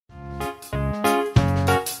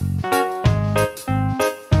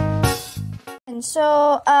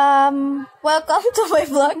So, welcome to my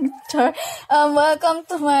vlog. Welcome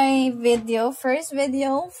to my video, first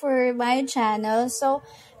video for my channel. So,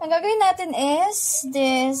 ang gagawin natin is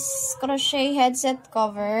this crochet headset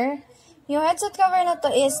cover. Yung headset cover na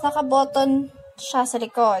to is naka-button siya sa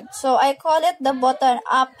likod. So, I call it the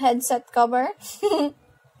button-up headset cover.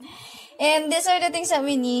 And these are the things that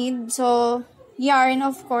we need. So, yarn,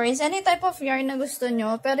 of course. Any type of yarn na gusto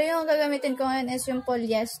nyo. Pero yung gagamitin ko ngayon is yung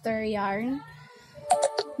polyester yarn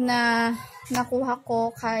na nakuha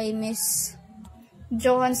ko kay Miss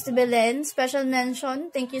Johans de Belen. Special mention.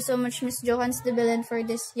 Thank you so much, Miss Johans de Belen, for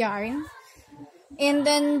this yarn. And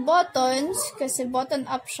then, buttons. Kasi button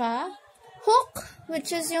up siya. Hook,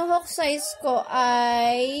 which is yung hook size ko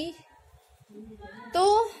ay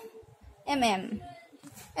 2 mm.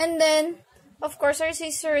 And then, of course, our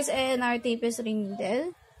scissors and our tapestry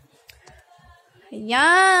needle.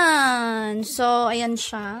 Ayan. So, ayan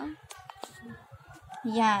siya.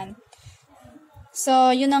 Ayan. So,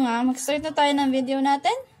 yun na nga. Mag-start na tayo ng video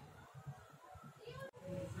natin.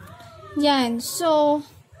 Ayan. So,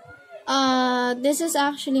 this is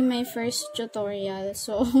actually my first tutorial.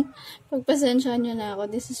 So, pagpasensyahan nyo na ako.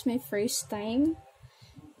 This is my first time.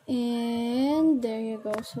 And, there you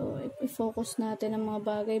go. So, i-focus natin ang mga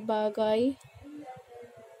bagay-bagay.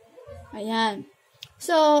 Ayan.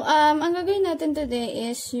 So, ang gagawin natin today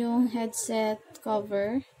is yung headset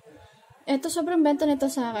cover. Ito, sobrang benta nito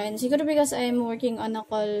sa akin. Siguro because I'm working on a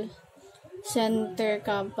call center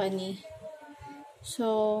company.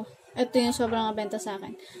 So, ito yung sobrang benta sa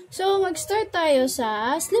akin. So, mag-start tayo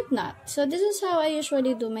sa slip knot. So, this is how I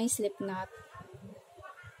usually do my slip knot.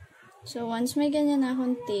 So, once may ganyan na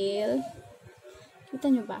akong tail, kita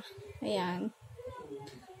nyo ba? Ayan.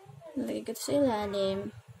 Lagay ko ito sa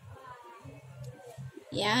ilalim.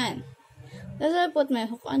 Yan. Tapos I put my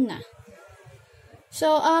hook on na.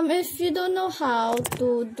 So, if you don't know how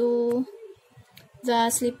to do the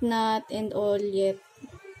slip knot and all yet,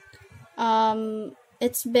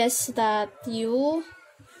 it's best that you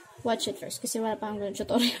watch it first kasi wala pa akong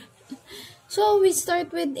tutorial. So, we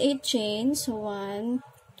start with 8 chains. 1,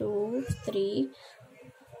 2, 3,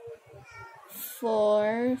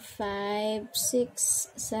 4, 5, 6,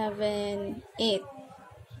 7, 8.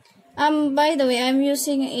 By the way, I'm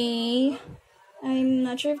using I'm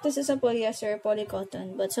not sure if this is a polyester or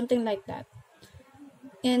polycotton, but something like that.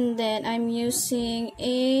 And then, I'm using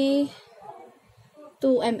a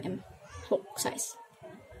 2 mm hook size.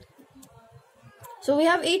 So, we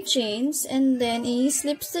have 8 chains, and then,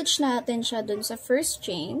 i-slip stitch natin siya dun sa first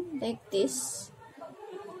chain, like this.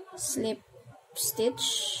 Slip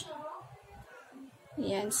stitch.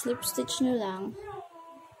 Yan, slip stitch nyo lang.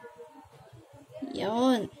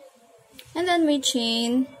 Yon. And then, we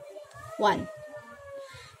chain 1.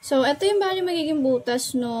 So, ito yung bali magiging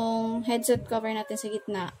butas nung headset cover natin sa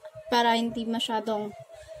gitna para hindi masyadong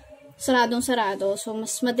saradong-sarado. So,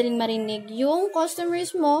 mas madaling marinig yung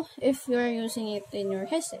customers mo if you're using it in your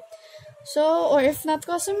headset. So, or if not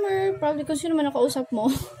customer, probably kung sino man nakausap mo.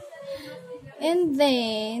 And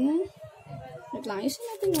then, wait lang, isin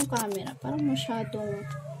natin yung camera. Parang masyadong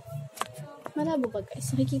malabo ba, guys?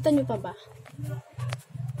 Nakikita nyo pa ba?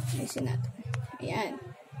 Isin natin. Ayan.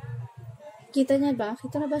 Kita niya ba?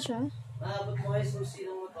 Kita na ba siya? Maabot mo ay susi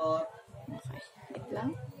ng motor. Okay. Wait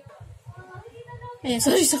lang. Ayan,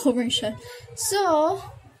 sorry sa commercial. So,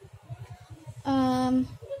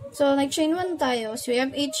 nag-chain 1 tayo. So, we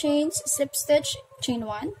have 8 chains, slip stitch, chain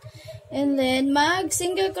 1. And then,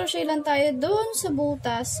 mag-single crochet lang tayo dun sa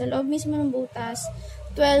butas, sa loob mismo ng butas,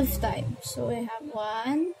 12 times. So, we have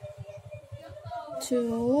 1,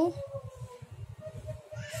 2,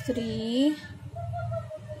 3,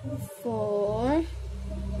 4,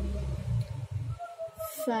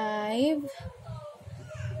 5,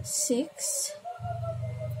 6,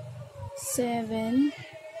 7,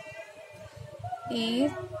 8,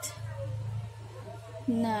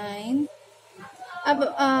 9.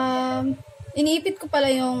 Iniipit ko pala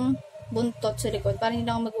yung buntot sa likod para hindi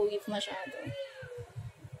ako mag-uwif masyado.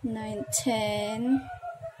 9, 10,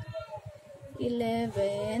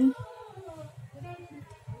 11,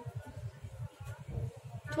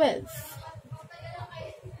 12.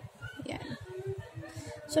 Yan.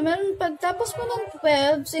 So, meron pagtapos mo ng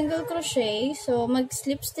 12 single crochet, so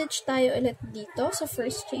mag-slip stitch tayo ulit dito sa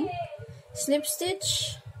first chain. Slip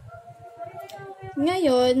stitch.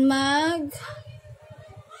 Ngayon,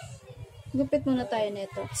 gupit muna tayo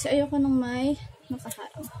nito. Kasi ayoko nung may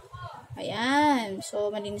nakaharap. Ayan. So,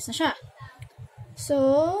 malinis na siya.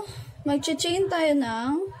 So, mag-chain tayo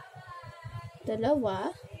ng 2.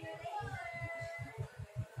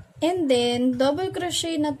 And then, double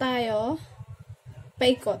crochet na tayo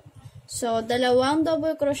paikot. So, dalawang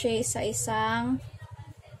double crochet sa isang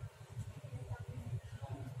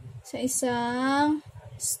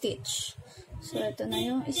stitch. So, ito na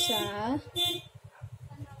yung isa.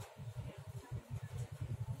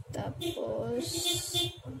 Tapos,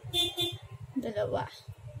 dalawa.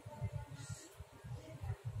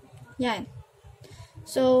 Yan.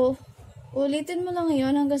 So, ulitin mo lang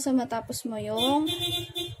yun hanggang sa matapos mo yung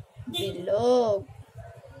bilog.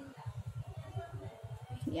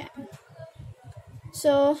 Yan.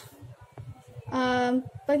 So,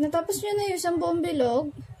 pag natapos nyo na yung isang buong bilog,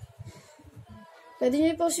 pwede nyo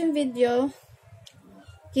i-post yung video.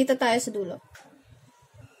 Kita tayo sa dulo.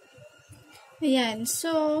 Ayan.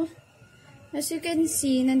 So, as you can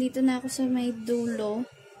see, nandito na ako sa may dulo.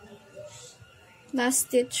 Last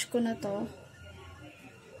stitch ko na to.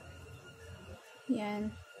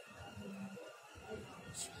 Ayan.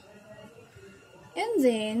 And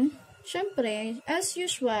then, syempre, as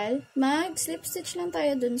usual, mag-slip stitch lang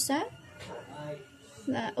tayo dun sa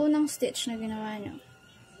unang stitch na ginawa nyo.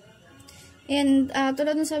 And,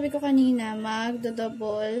 tulad ng sabi ko kanina,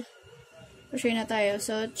 mag-double crochet na tayo.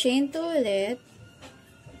 So, chain 2 ulit.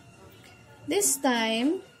 This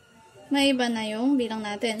time, may iba na yung bilang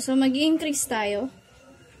natin. So, mag-increase tayo.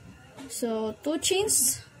 So, 2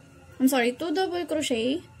 double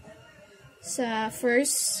crochet sa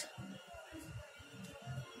first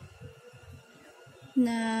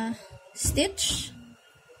na stitch.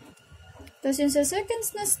 Tapos yung sa second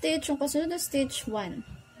na stitch, yung kasunod na stitch, 1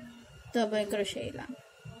 double crochet lang.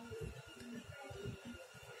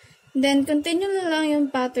 Then, continue na lang yung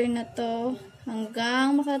pattern na to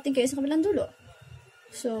hanggang makarating kayo sa kabilang dulo.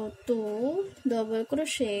 So, 2 double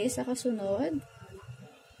crochet sa kasunod.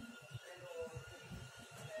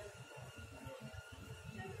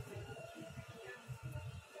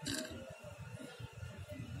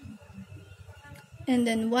 And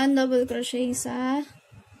then, 1 double crochet sa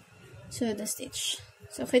sunod na stitch.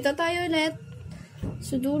 So, kita tayo ulit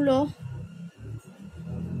sa dulo.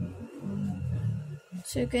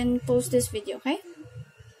 So, you can post this video, okay?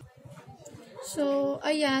 So,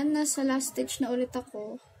 ayan, nasa last stitch na ulit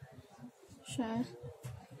ako. Siya.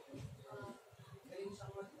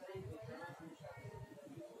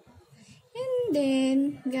 And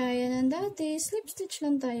then, gaya ng dati, slip stitch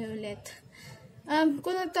lang tayo ulit.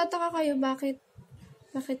 Kung nagtataka kayo, bakit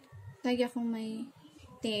lagi akong may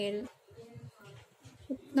tail?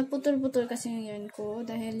 Naputol-putol kasi yung yarn ko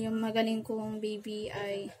dahil yung magaling kong baby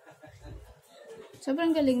ay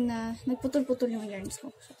sobrang galing na nagputol-putol yung yarns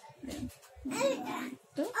ko. So, ayan.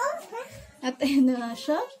 Ito. At ayun na nga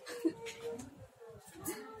siya.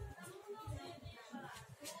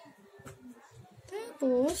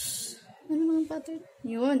 Tapos, ano mga pattern?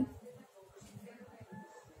 Yun.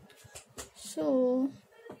 So,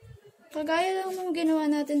 kagaya lang ng ginawa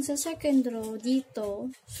natin sa second row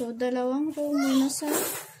dito. So, dalawang row muna sa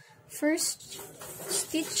first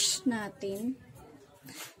stitch natin.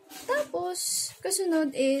 Tapos,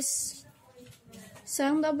 kasunod is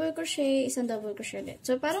isang double crochet ulit.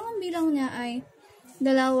 So, parang ang bilang niya ay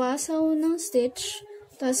dalawa sa unang stitch,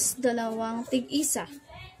 tas dalawang tig-isa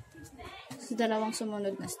sa dalawang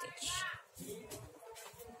sumunod na stitch.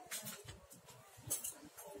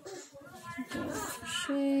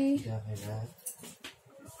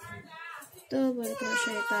 Double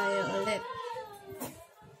crochet tayo ulit.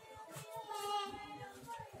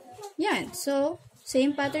 Yan. So,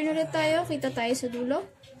 same pattern ulit tayo. Kita tayo sa dulo.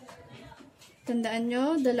 Tandaan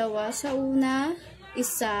nyo, dalawa sa una,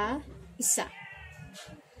 isa.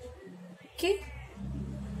 Okay?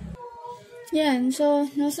 Yan.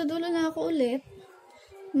 So, nasa dulo na ako ulit.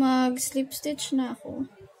 Mag-slip stitch na ako.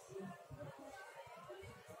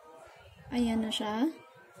 Ayan na siya.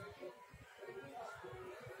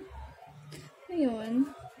 Ayun.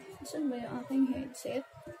 Saan ba yung aking headset?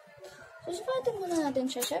 Susukatin muna natin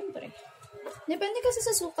siya, syempre. Depende kasi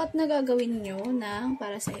sa sukat na gagawin nyo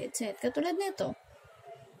para sa headset. Katulad nito.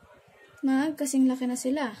 Kasing laki na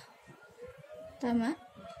sila. Tama?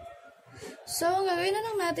 So, ang gagawin na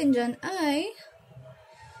lang natin dyan ay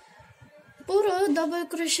puro double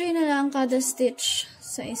crochet na lang kada stitch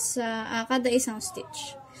sa kada isang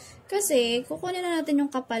stitch. Kasi, kukunin na natin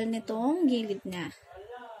yung kapal nitong gilid niya.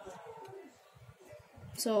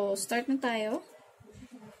 So, start na tayo.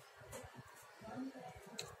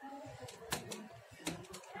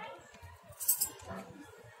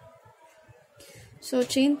 So,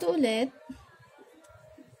 chain 2 ulit.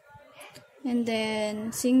 And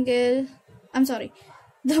then,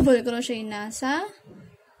 double crochet na sa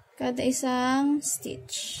kada isang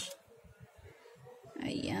stitch.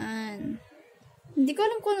 Ayan. Hindi ko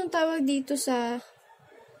alam kung anong tawag dito sa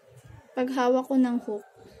paghawak ko ng hook.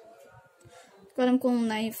 ko alam kung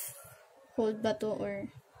knife hold ba to or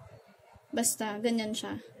basta, ganyan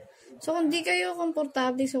siya. So, kung di kayo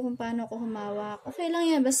komportable so kung paano ako humawak, okay lang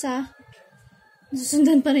yan. Basta,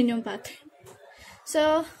 susundan pa rin yung pattern.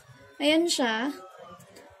 So, ayan siya.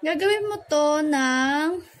 Gagawin mo to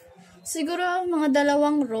ng siguro mga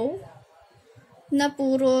 2 row na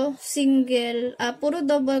puro puro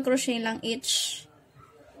double crochet lang each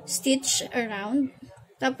stitch around.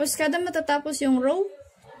 Tapos, kada matatapos yung row,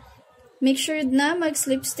 make sure na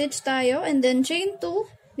mag-slip stitch tayo and then chain 2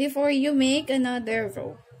 before you make another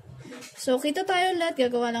row. So, kita tayo ulit.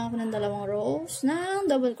 Gagawa lang ako ng 2 rows ng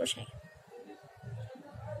double crochet.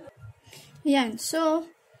 Ayan. So,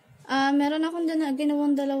 meron akong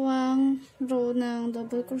ginawang 2 row ng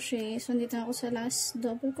double crochet. So, dito na ako sa last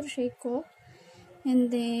double crochet ko.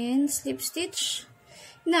 And then, slip stitch.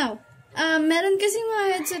 Now, meron kasing mga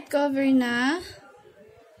headset cover na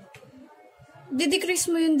didecrease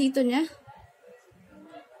mo yung dito niya.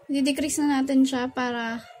 Didecrease na natin siya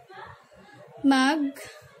para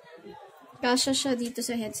kasya siya dito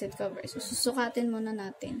sa headset cover. So, susukatin muna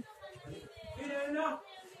natin.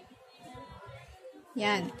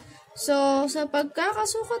 Yan. So, sa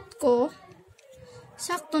pagkakasukat ko,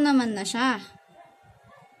 sakto naman na siya.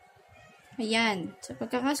 Ayan. Sa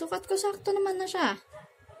pagkakasukat ko, sakto naman na siya.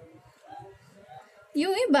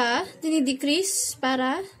 Yung iba, dinidecrease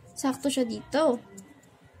para sakto siya dito.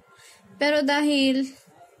 Pero dahil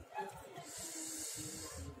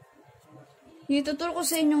yung tuturo ko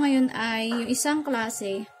sa inyo ngayon ay yung isang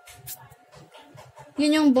klase,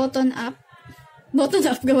 yun yung button up. Button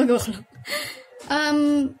up, gawagawa ko lang.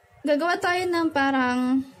 Gagawa tayo ng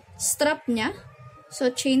parang strap niya.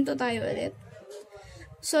 So, chain 2 tayo ulit.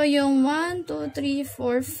 So, yung 1, 2, 3,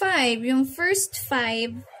 4, 5. Yung first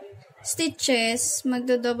 5 stitches,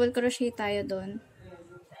 magdo-double crochet tayo doon.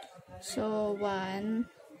 So, 1,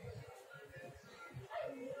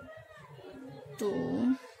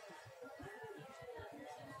 2,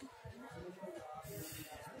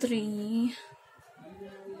 3,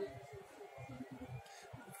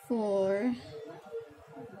 4,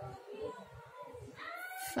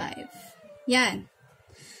 5. Yan.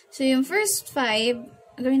 So, yung first 5,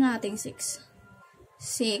 gawin natin 6.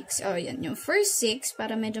 6. Oh, yan. Yung first 6,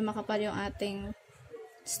 para medyo makapal yung ating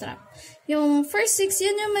strap. Yung first 6,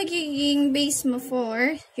 yan yung magiging base mo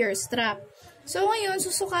for your strap. So, ngayon,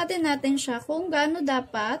 susukatin natin siya kung gaano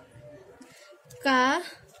dapat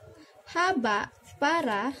kahaba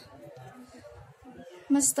para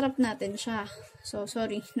ma-strap natin siya. So,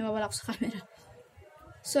 sorry. Nawawala ko sa camera.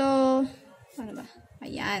 So, ano ba?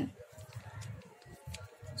 Ayan.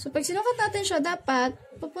 So, pag sinukat natin siya, dapat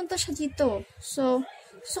pupunta siya dito. So,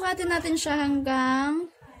 sukatin natin siya hanggang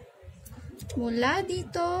mula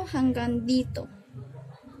dito hanggang dito.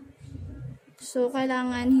 So,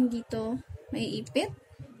 kailangan hindi to maiipit.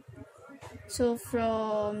 So,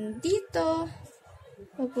 from dito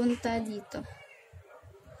pupunta dito.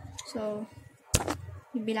 So,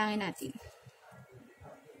 bibilangin natin.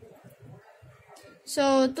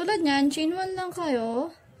 So, tulad nyan, chain 1 lang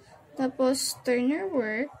kayo. Tapos, turn your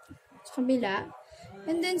work sa kabila.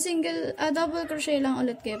 And then, double crochet lang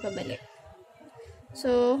ulit kayo pabalik.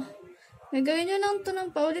 So, gagawin nyo lang ito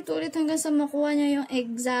ng paulit-ulit hanggang sa makuha nyo yung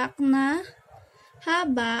exact na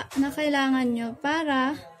haba na kailangan nyo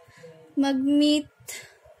para mag-meet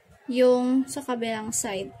yung sa kabilang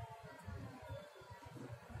side.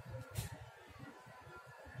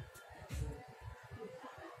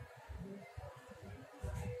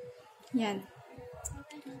 Yan.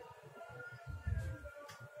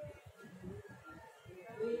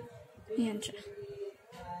 Yan siya.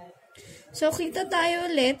 So, kita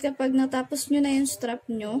tayo ulit kapag natapos nyo na yung strap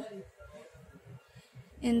nyo.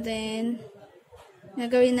 And then,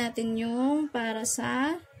 gagawin natin yung para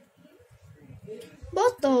sa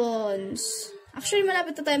buttons. Actually,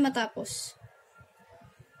 malapit na tayo matapos.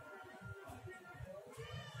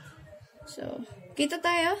 So, kita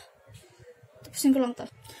tayo. Tapusin ko lang to.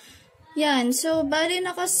 Yan. So, bali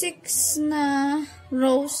naka 6 na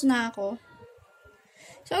rows na ako.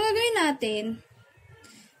 So, ang gagawin natin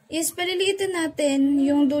is paliliitin natin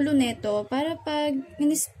yung dulo neto para pag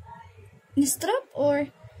ni-strap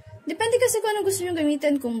or depende kasi kung ano gusto nyo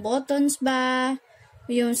gamitin. Kung buttons ba,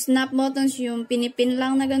 yung snap buttons, yung pinipin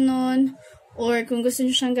lang na ganun, or kung gusto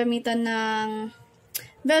nyo siyang gamitan ng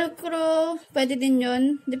velcro, pwede din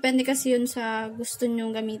yun. Depende kasi yun sa gusto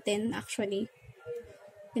nyo gamitin actually.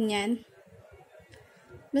 Ganyan.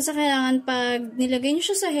 Basta kailangan pag nilagay nyo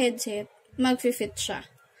siya sa headset, mag-fit siya.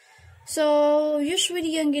 So,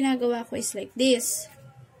 usually yung ginagawa ko is like this.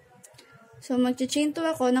 So, mag-chain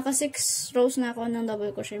 2 ako. Naka 6 rows na ako ng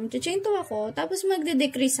double crochet. Mag-chain 2 ako. Tapos,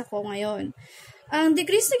 magde-decrease ako ngayon. Ang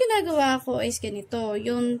decrease na ginagawa ko is ganito.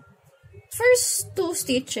 Yung first 2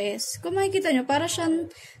 stitches, kung makikita nyo, para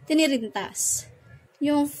siyang tinirintas.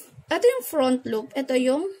 Ito yung front loop, ito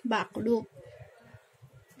yung back loop.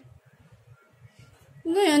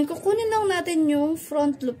 Ngayon, kukunin lang natin yung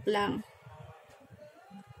front loop lang.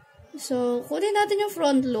 So, kunin natin yung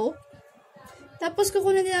front loop. Tapos,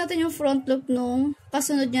 kukunin din natin yung front loop nung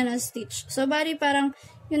kasunod niya na stitch. So, bali parang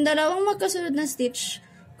yung dalawang magkasunod na stitch,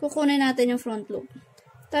 kukunin natin yung front loop.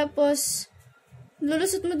 Tapos,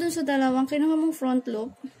 lulusot mo dun sa dalawang, kinuha mong front loop.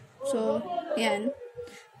 So, yan.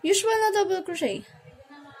 Usual na double crochet.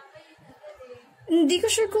 Hindi ko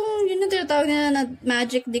sure kung yun yung tinatawag nila na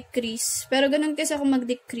magic decrease. Pero ganun kasi ako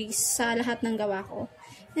mag-decrease sa lahat ng gawa ko.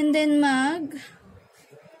 And then,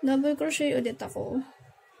 double crochet ulit ako.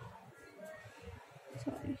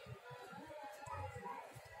 Sorry.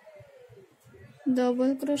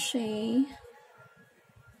 Double crochet.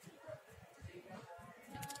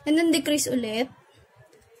 And then decrease ulit.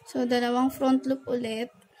 So, dalawang front loop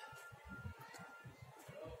ulit.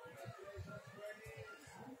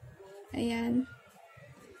 Ayan.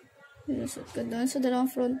 Ilusot ko doon. So, dalawang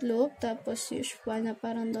front loop. Tapos, usual na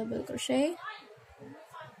parang double crochet.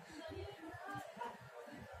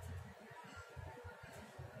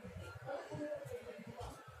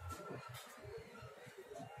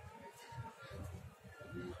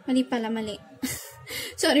 Mali pala, mali.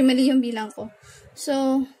 Sorry, mali yung bilang ko.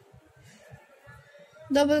 So,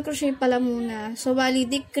 double crochet pala muna. So, bali,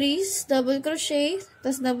 decrease, double crochet,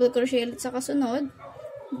 tapos double crochet ulit sa kasunod.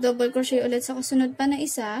 Double crochet ulit sa kasunod pa na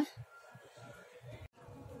isa.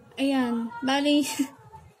 Ayan. Bali,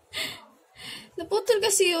 naputol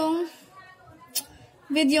kasi yung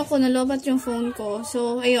video ko, nalobat yung phone ko.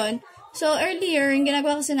 So, ayun. So, earlier, yung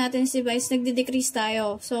ginagawa kasi natin si Vice, nagde-decrease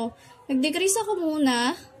tayo. So, nag-decrease ako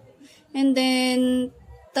muna. And then,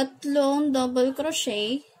 3 double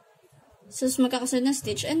crochet. So, magkakasunod na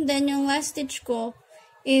stitch. And then, yung last stitch ko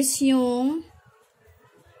is yung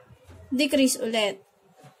decrease ulit.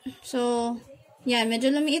 So, yan.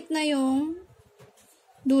 Medyo lumiit na yung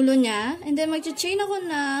dulo niya. And then, mag-chain ako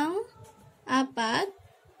ng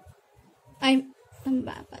 4. Ay, ano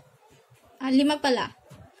ba 4? 5 pala.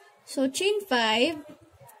 So, chain 5.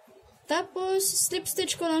 Tapos, slip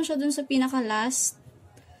stitch ko lang siya dun sa pinaka-last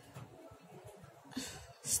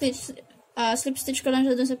stitch. Slip stitch ko lang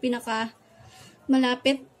siya dun sa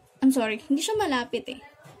pinaka-malapit. I'm sorry, hindi siya malapit eh.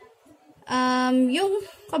 Yung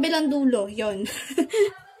kabilang dulo, yon.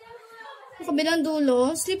 Kabilang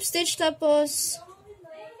dulo, slip stitch, tapos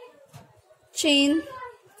chain.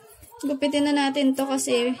 Gupitin na natin to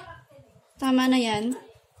kasi tama na yan.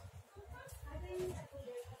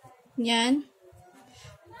 Yan.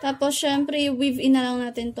 Tapos, syempre, weave in na lang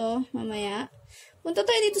natin to mamaya. Punta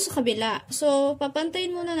tayo dito sa kabila. So,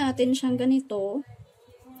 papantayin muna natin siyang ganito.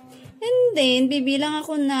 And then, bibilang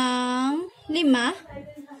ako ng 5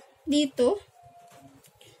 dito.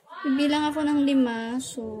 Bibilang ako ng 5.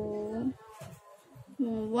 So,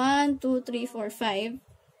 1, 2, 3, 4, 5.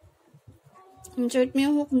 Insert mo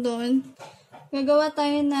yung hook doon. Gagawa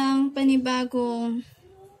tayo ng panibagong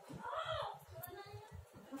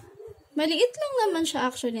maliit lang naman siya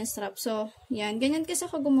actually yung strap. So, yan. Ganyan kasi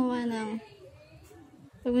ako gumawa ng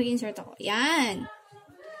pag mag-insert ako. Yan.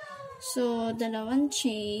 So, 2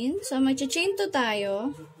 chain. So, mag-chain to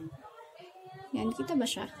tayo. Yan. Kita ba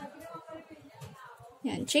siya?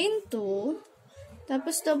 Yan. Chain 2.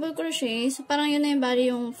 Tapos, double crochet. So, parang yun na yung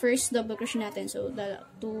bali yung first double crochet natin. So,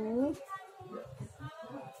 2,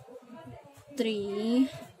 3,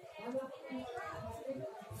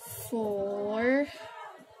 4,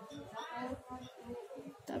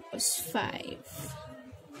 tapos 5.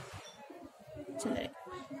 Sandali.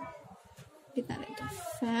 Kita na ito.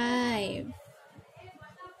 5.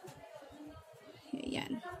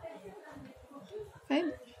 Ayan.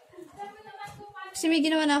 5. Kasi may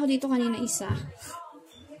ginawa na ako dito kanina isa.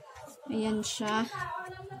 Ayan siya.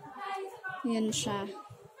 Ayan siya.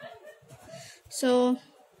 So,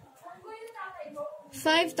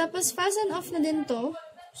 5. Tapos, fasten off na din to.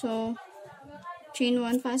 So, chain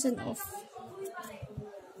 1, fasten off.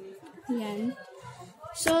 Ayan.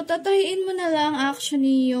 So, tatahiin mo na lang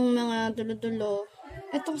actually yung mga dulo-dulo.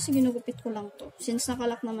 Ito kasi ginugupit ko lang to. Since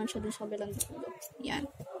nakalak naman siya dun sa kabilang dulo.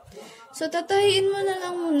 Yan. So, tatahiin mo na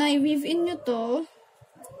lang muna. I-weave in nyo to.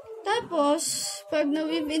 Tapos, pag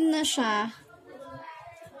na-weave in na siya,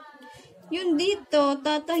 yung dito,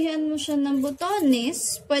 tatahian mo siya ng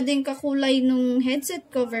butones. Pwedeng kakulay nung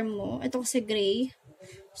headset cover mo. Ito kasi gray.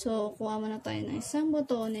 So, kuha mo na tayo ng isang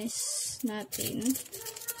butones natin.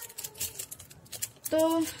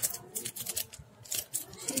 Ito.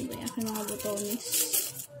 Saan ba yung aking mga butones?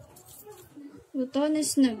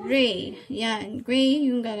 Botones na gray. Yan, gray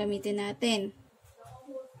yung gagamitin natin.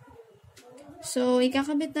 So,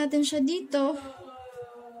 ikakabit natin siya dito.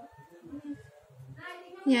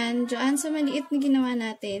 Yan, dyan sa maliit na ginawa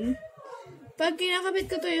natin. Pag kinakabit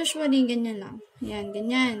ko to usually, ganyan lang. Yan,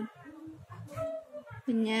 ganyan.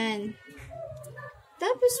 Ganyan.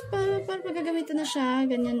 Tapos, para gagamitin na siya,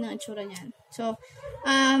 ganyan na itsura niyan. So,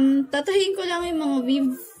 tatahin ko lang yung mga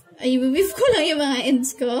weave ko lang yung mga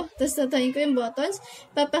ends ko. Tapos, tatahin ko yung buttons.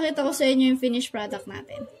 Papakita ko sa inyo yung finished product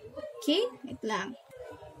natin. Okay? Wait lang.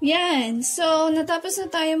 Yan. So, natapos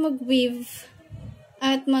na tayo mag-weave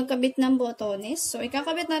at magkabit ng botones. So,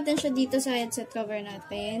 ikakabit natin siya dito sa headset cover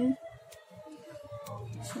natin.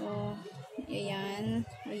 So, ayan.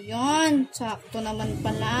 Ayun. Sakto naman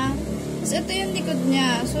pala. So, ito yung likod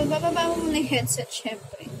niya. So, bababa mo muna yung headset,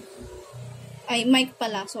 syempre. Ay, mic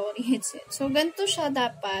pala. Sorry, headset. So, ganito siya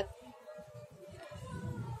dapat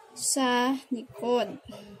sa likod.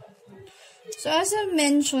 So, as I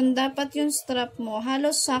mentioned, dapat yung strap mo,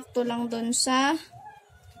 halos sakto lang dun sa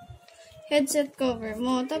headset cover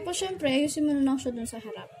mo. Tapos, syempre, ayusin mo na lang siya dun sa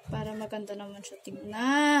harap para maganda naman siya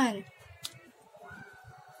tignan.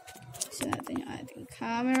 Kasi natin yung ating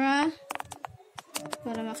camera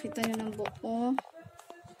para makita nyo ng buo.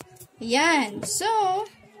 Ayan. So,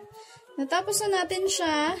 natapos na natin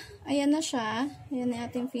siya. Ayan na siya. Ayan na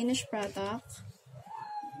ating finished product.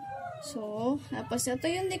 So, tapos ito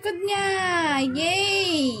yung likod niya.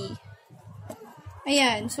 Yay!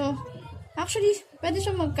 Ayan. So, actually, pwede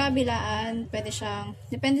siyang magkabilaan. Pwede siyang,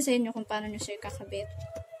 depende sa inyo kung paano nyo siya kakabit.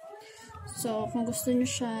 So, kung gusto nyo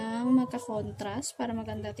siyang magka-contrast para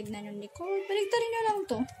maganda tignan yung likod, baligtarin nyo lang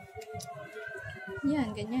to. Yan,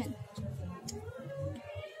 ganyan.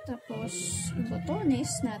 Tapos,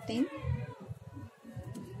 botones natin.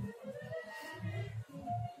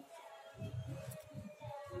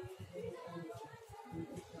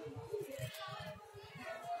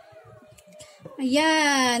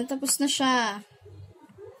 Ayan, tapos na siya.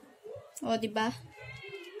 O, diba?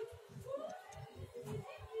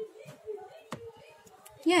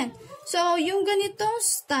 Yan. So, yung ganitong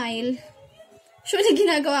style, actually,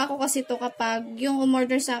 ginagawa ko kasi to kapag yung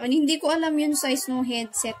umorder sa akin, hindi ko alam yung size ng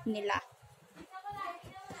headset nila.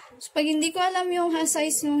 So, pag hindi ko alam yung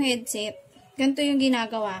size ng headset, ganito yung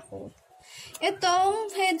ginagawa ko. Itong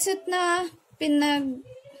headset na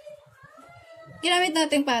ginamit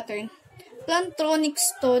nating pattern,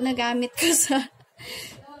 Plantronics to na gamit ko sa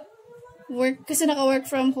work, kasi naka-work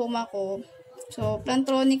from home ako. So,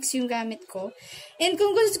 Plantronics yung gamit ko. And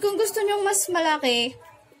kung gusto nyo mas malaki,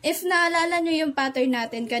 if naalala nyo yung pattern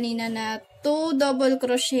natin kanina na 2 double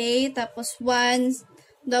crochet, tapos 1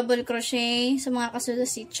 double crochet sa mga kasunod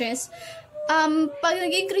stitches, pag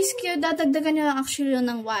nag-increase kayo, dadagdagan nyo lang actually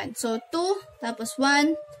ng 1. So, 2, tapos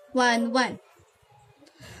 1, 1, 1.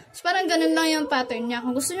 So, parang ganun lang yung pattern niya.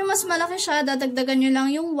 Kung gusto nyo mas malaki siya, dadagdagan nyo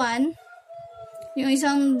lang yung 1. Yung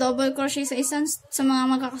isang double crochet sa mga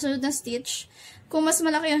magkakasunod na stitch, kung mas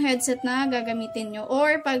malaki yung headset na gagamitin nyo,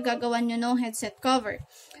 or pag gagawan nyo ng headset cover.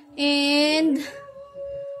 And,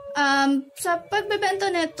 sa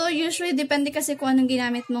pagbebenta nito, usually, depende kasi kung anong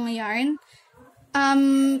ginamit mong yarn.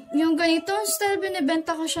 Yung ganitong style,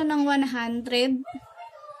 binibenta ko siya ng 100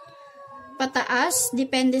 pataas,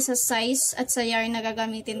 depende sa size at sa yarn na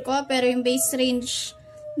gagamitin ko, pero yung base range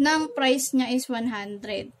ng price niya is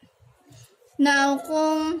 100. Now,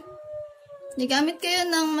 kung nagamit kayo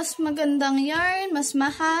ng mas magandang yarn, mas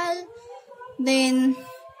mahal, then,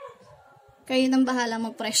 kayo nang bahala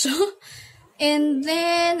magpresyo. And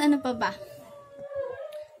then, ano pa ba?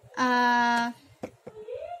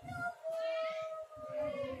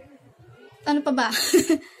 Ano pa ba?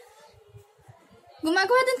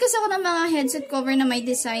 Gumagawa din kasi ako ng mga headset cover na may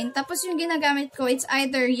design. Tapos yung ginagamit ko, it's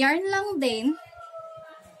either yarn lang din,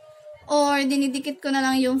 or dinidikit ko na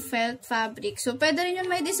lang yung felt fabric. So, pwede rin yun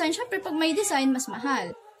may design. Siyempre, pag may design, mas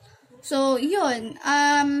mahal. So, yun.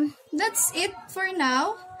 That's it for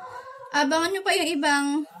now. Abangan nyo pa yung ibang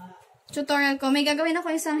tutorial ko. May gagawin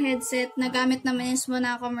ako isang headset na gamit naman is mo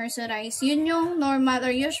na commercialize. Yun yung normal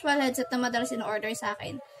or usual headset na madalas in-order sa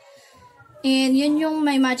akin. And yun yung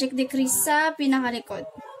may magic decrease sa pinakalikod.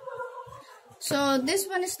 So, this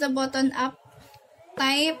one is the button up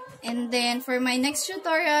type. And then, for my next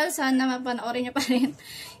tutorial, sana mapanoorin nyo pa rin,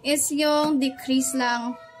 is yung decrease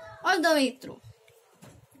lang all the way through.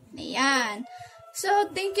 Ayan. So,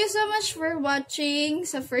 thank you so much for watching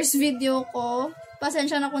sa first video ko.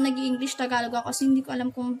 Pasensya na kung nag-i-English Tagalog ako kasi hindi ko alam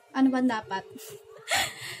kung ano ba dapat.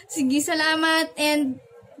 Sige, salamat. And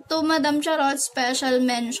to Madam Charot, special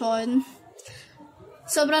mention.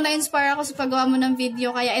 Sobrang na-inspire ako sa paggawa mo ng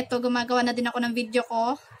video, kaya ito, gumagawa na din ako ng video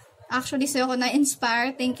ko. Actually, sa'yo ako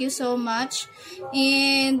na-inspire. Thank you so much.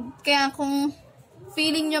 And, kaya kung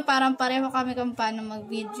feeling nyo parang pareho kami kung paano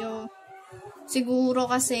mag-video, siguro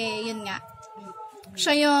kasi, yun nga,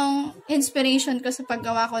 siya yung inspiration ko sa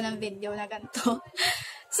paggawa ko ng video na ganito.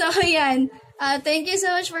 So, yan. Thank you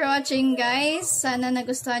so much for watching, guys. Sana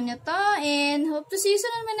nagustuhan nyo to. And hope to see you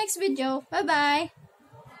soon on my next video. Bye-bye!